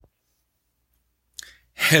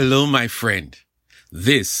Hello, my friend.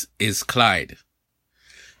 This is Clyde.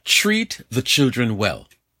 Treat the children well.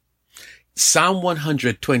 Psalm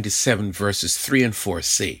 127 verses 3 and 4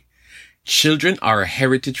 say, "Children are a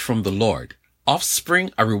heritage from the Lord,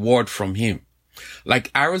 offspring a reward from him. Like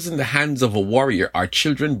arrows in the hands of a warrior are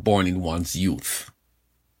children born in one's youth."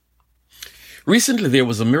 Recently, there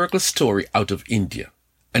was a miracle story out of India.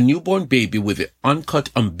 A newborn baby with an uncut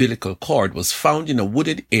umbilical cord was found in a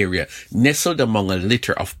wooded area nestled among a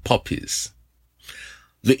litter of puppies.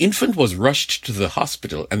 The infant was rushed to the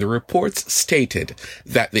hospital, and the reports stated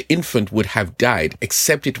that the infant would have died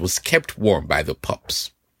except it was kept warm by the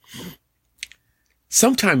pups.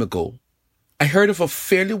 Some time ago, I heard of a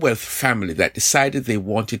fairly wealthy family that decided they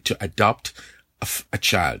wanted to adopt a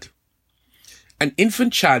child. An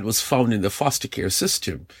infant child was found in the foster care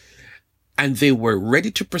system, and they were ready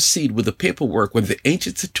to proceed with the paperwork when the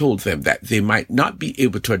agency told them that they might not be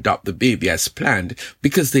able to adopt the baby as planned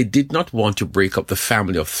because they did not want to break up the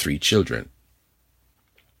family of 3 children.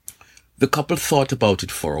 The couple thought about it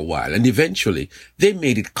for a while, and eventually they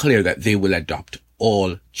made it clear that they will adopt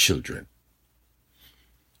all children.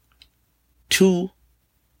 2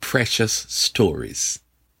 precious stories,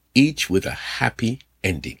 each with a happy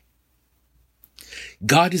ending.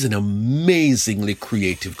 God is an amazingly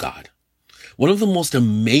creative God. One of the most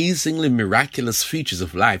amazingly miraculous features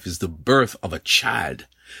of life is the birth of a child.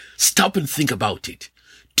 Stop and think about it.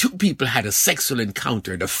 2 people had a sexual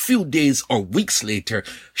encounter, and a few days or weeks later,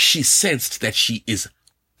 she sensed that she is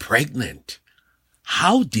pregnant.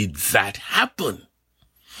 How did that happen?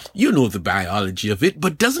 You know the biology of it,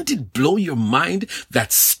 but doesn't it blow your mind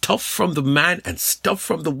that stuff from the man and stuff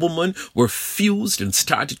from the woman were fused and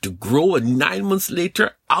started to grow, and 9 months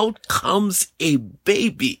later, out comes a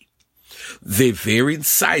baby? They vary in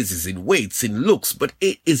sizes, in weights, in looks, but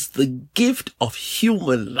it is the gift of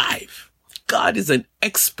human life. God is an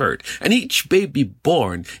expert, and each baby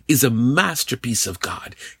born is a masterpiece of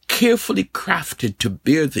God, carefully crafted to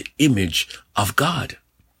bear the image of God.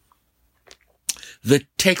 The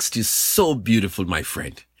text is so beautiful, my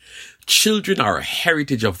friend. Children are a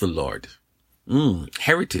heritage of the Lord.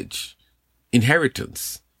 Heritage,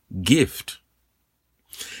 inheritance, gift.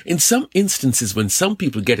 In some instances, when some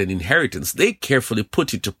people get an inheritance, they carefully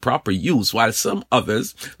put it to proper use, while some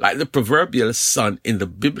others, like the proverbial son in the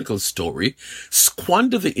biblical story,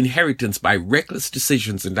 squander the inheritance by reckless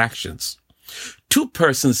decisions and actions. 2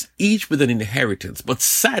 persons, each with an inheritance, but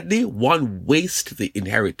sadly one wastes the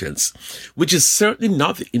inheritance, which is certainly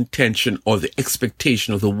not the intention or the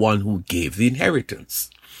expectation of the one who gave the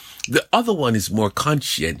inheritance. The other one is more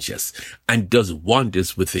conscientious and does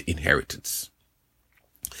wonders with the inheritance.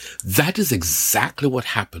 That is exactly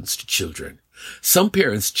what happens to children. Some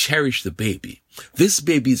parents cherish the baby. This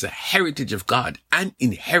baby is a heritage of God, an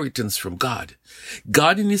inheritance from God.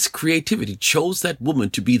 God in his creativity chose that woman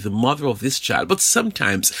to be the mother of this child, but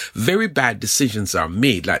sometimes very bad decisions are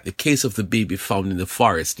made, like the case of the baby found in the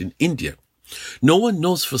forest in India. No one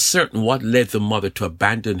knows for certain what led the mother to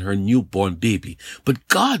abandon her newborn baby, but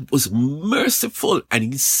God was merciful and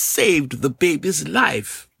he saved the baby's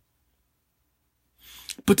life.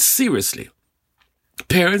 But seriously,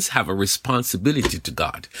 parents have a responsibility to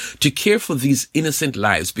God to care for these innocent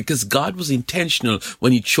lives, because God was intentional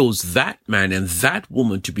when he chose that man and that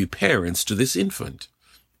woman to be parents to this infant.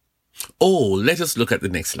 Oh, let us look at the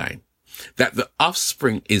next line. That the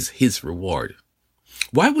offspring is his reward.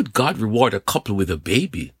 Why would God reward a couple with a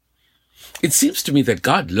baby? It seems to me that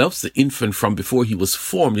God loves the infant from before he was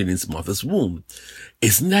formed in his mother's womb.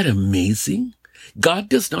 Isn't that amazing? God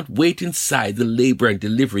does not wait inside the labor and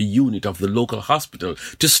delivery unit of the local hospital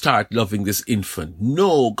to start loving this infant.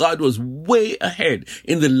 No, God was way ahead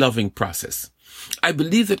in the loving process. I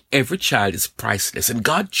believe that every child is priceless, and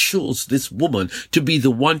God chose this woman to be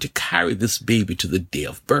the one to carry this baby to the day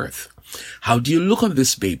of birth. How do you look on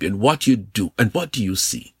this baby, and what you do, and what do you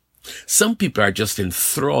see? Some people are just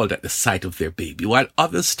enthralled at the sight of their baby, while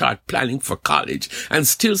others start planning for college, and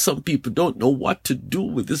still some people don't know what to do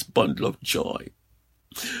with this bundle of joy.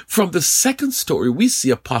 From the second story, we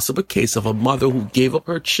see a possible case of a mother who gave up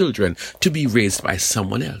her children to be raised by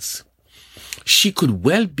someone else. She could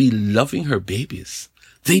well be loving her babies.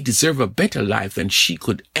 They deserve a better life than she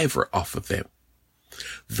could ever offer them.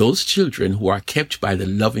 Those children who are kept by the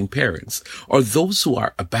loving parents, or those who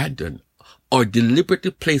are abandoned, or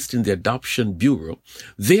deliberately placed in the adoption bureau,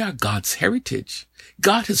 they are God's heritage.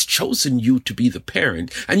 God has chosen you to be the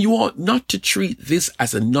parent, and you ought not to treat this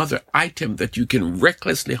as another item that you can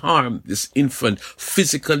recklessly harm this infant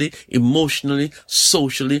physically, emotionally,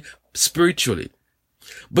 socially, spiritually.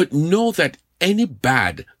 But know that any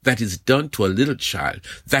bad that is done to a little child,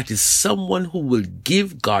 that is someone who will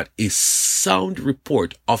give God a sound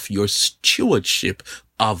report of your stewardship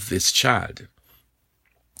of this child.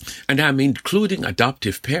 And I'm including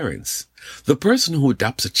adoptive parents. The person who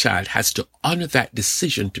adopts a child has to honor that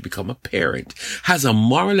decision to become a parent, has a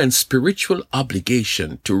moral and spiritual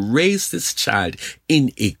obligation to raise this child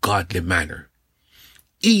in a godly manner.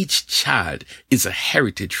 Each child is a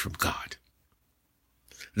heritage from God.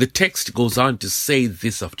 The text goes on to say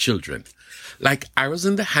this of children: like arrows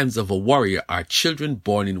in the hands of a warrior are children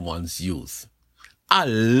born in one's youth. I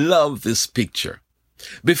love this picture.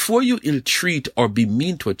 Before you ill-treat or be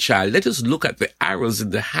mean to a child, let us look at the arrows in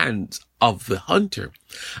the hands of the hunter.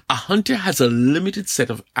 A hunter has a limited set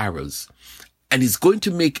of arrows and is going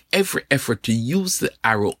to make every effort to use the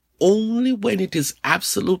arrow only when it is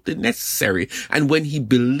absolutely necessary and when he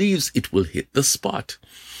believes it will hit the spot.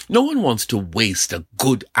 No one wants to waste a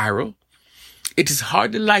good arrow. It is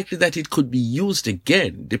hardly likely that it could be used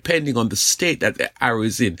again, depending on the state that the arrow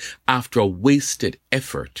is in after a wasted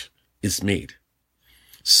effort is made.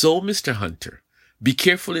 So, Mr. Hunter, be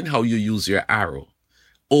careful in how you use your arrow.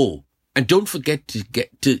 Oh, and don't forget to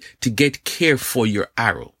get care for your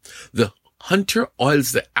arrow. The hunter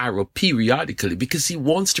oils the arrow periodically because he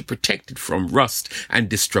wants to protect it from rust and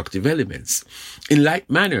destructive elements. In like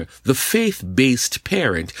manner, the faith-based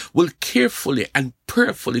parent will carefully and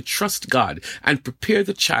prayerfully trust God and prepare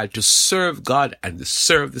the child to serve God and to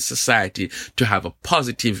serve the society to have a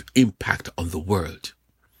positive impact on the world.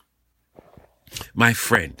 My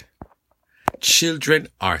friend, children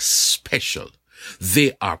are special.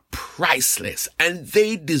 They are priceless and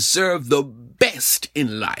they deserve the best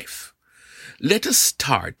in life. Let us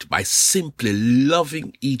start by simply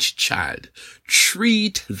loving each child.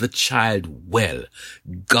 Treat the child well.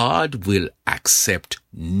 God will accept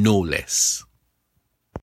no less.